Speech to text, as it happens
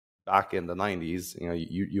back in the 90s,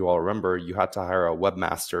 you all remember you had to hire a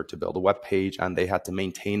webmaster to build a web page, and they had to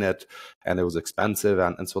maintain it, and it was expensive.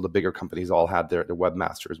 And so the bigger companies all had their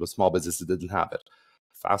webmasters, but small businesses didn't have it.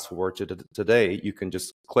 Fast forward to today, you can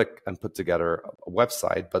just click and put together a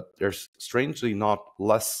website, but there's strangely not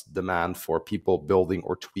less demand for people building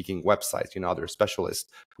or tweaking websites. There's specialists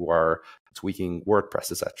who are tweaking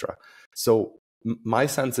WordPress, etc. So my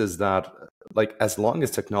sense is that, like, as long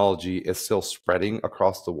as technology is still spreading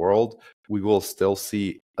across the world, we will still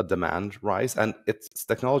see a demand rise, and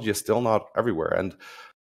technology is still not everywhere. And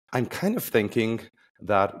I'm kind of thinking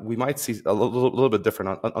that we might see a little bit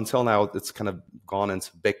different. Until now, it's kind of gone into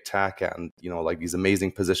big tech and, like these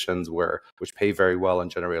amazing positions which pay very well and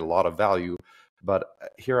generate a lot of value. But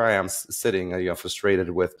here I am sitting, frustrated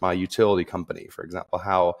with my utility company, for example,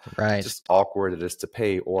 how just awkward it is to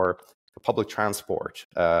pay, or public transport.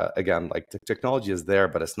 Again, like the technology is there,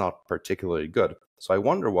 but it's not particularly good. So I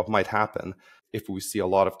wonder what might happen if we see a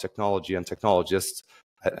lot of technology and technologists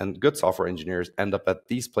and good software engineers end up at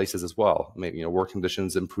these places as well. Maybe, work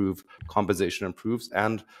conditions improve, compensation improves,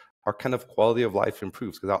 and our kind of quality of life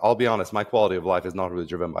improves. Because I'll be honest, my quality of life is not really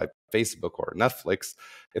driven by Facebook or Netflix.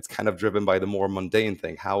 It's kind of driven by the more mundane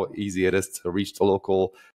thing, how easy it is to reach the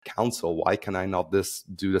local council. Why can I not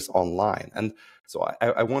do this online? And so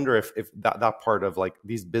I wonder if that part of, like,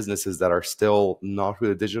 these businesses that are still not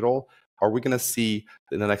really digital, are we going to see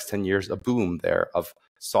in the next 10 years a boom there of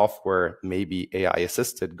software, maybe AI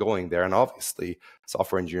assisted, going there, and obviously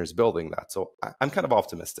software engineers building that? So I'm kind of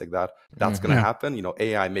optimistic that that's going to happen.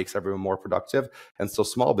 AI makes everyone more productive. And so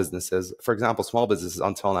small businesses, for example,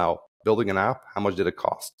 until now, building an app, how much did it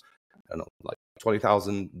cost? I don't know, like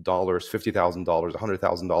 $20,000, $50,000,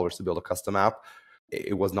 $100,000 to build a custom app.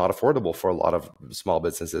 It was not affordable for a lot of small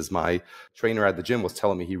businesses. My trainer at the gym was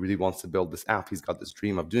telling me he really wants to build this app. He's got this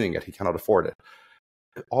dream of doing it. He cannot afford it.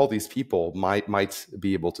 All these people might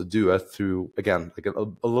be able to do it through, again, like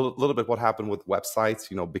a little bit what happened with websites,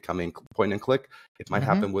 becoming point and click. It might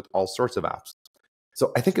happen with all sorts of apps.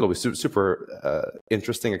 So I think it'll be super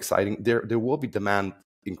interesting, exciting. There will be demand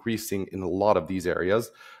increasing in a lot of these areas.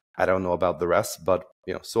 I don't know about the rest, but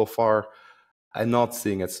so far I'm not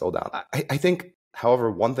seeing it slow down. I think,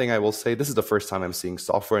 however, one thing I will say, this is the first time I'm seeing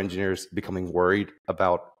software engineers becoming worried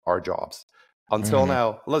about our jobs. Until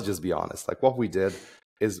now, let's just be honest, like what we did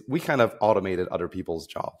is we kind of automated other people's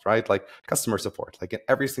jobs, right? Like customer support, like in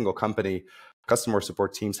every single company, customer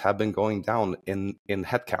support teams have been going down in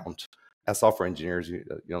headcount. As software engineers,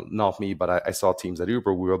 not me, but I saw teams at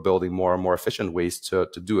Uber, we were building more and more efficient ways to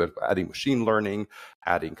do it, adding machine learning,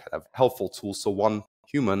 adding kind of helpful tools so one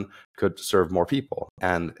human could serve more people.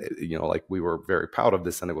 And, like we were very proud of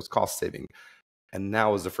this, and it was cost saving. And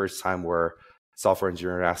now is the first time where software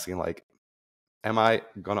engineers are asking, like, am I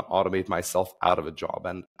going to automate myself out of a job?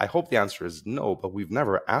 And I hope the answer is no, but we've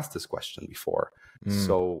never asked this question before.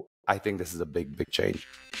 So I think this is a big, big change.